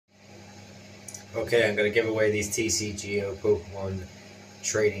Okay, I'm going to give away these Tcgo Pokemon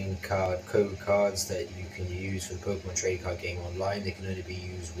trading card code cards that you can use for the Pokemon trading card game online. They can only be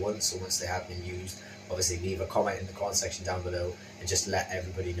used once, so once they have been used, obviously leave a comment in the comment section down below and just let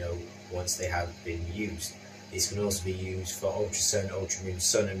everybody know once they have been used. These can also be used for Ultra Sun, Ultra Moon,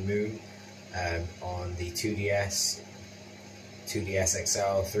 Sun and Moon on the 2DS, 2DS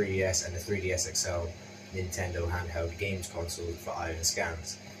XL, 3DS and the 3DS XL Nintendo handheld games console for iron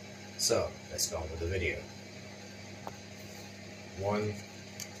scans. So, let's go on with the video. 1,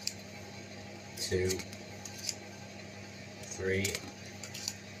 2, 3,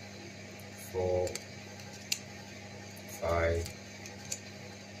 4, 5,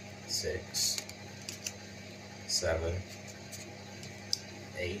 6, 7,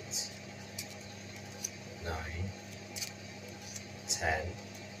 8, 9, 10,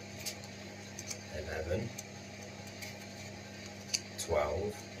 11,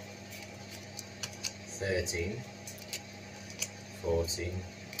 12, 13, 14,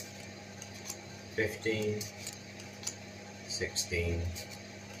 15, 16,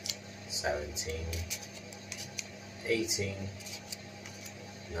 17, 18,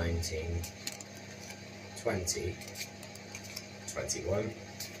 19, 20, 21,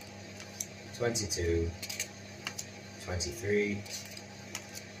 22, 23,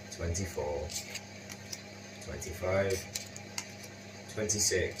 24, 25,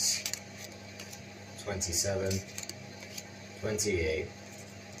 26, 27, 28,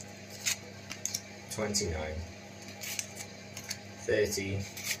 29, 30,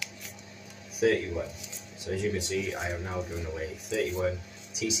 31. So as you can see, I am now giving away 31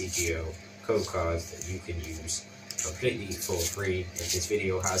 Tcgo code cards that you can use completely for free. If this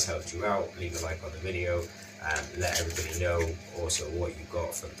video has helped you out, leave a like on the video and let everybody know also what you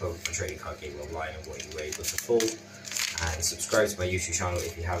got from the Pokemon trading card game online and what you were able to pull. And subscribe to my YouTube channel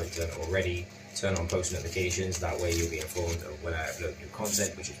if you haven't done already. Turn on post notifications, that way you'll be informed of when I upload new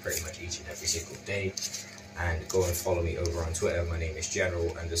content, which is pretty much each and every single day. And go and follow me over on Twitter. My name is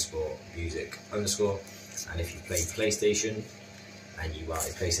general_music_. And if you play PlayStation and you are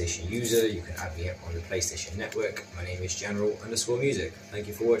a PlayStation user, you can add me up on the PlayStation Network. My name is general_music. Thank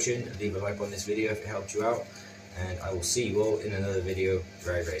you for watching. Leave a like on this video if it helped you out. And I will see you all in another video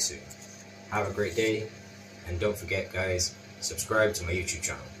very, very soon. Have a great day. And don't forget, guys, subscribe to my YouTube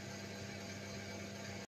channel.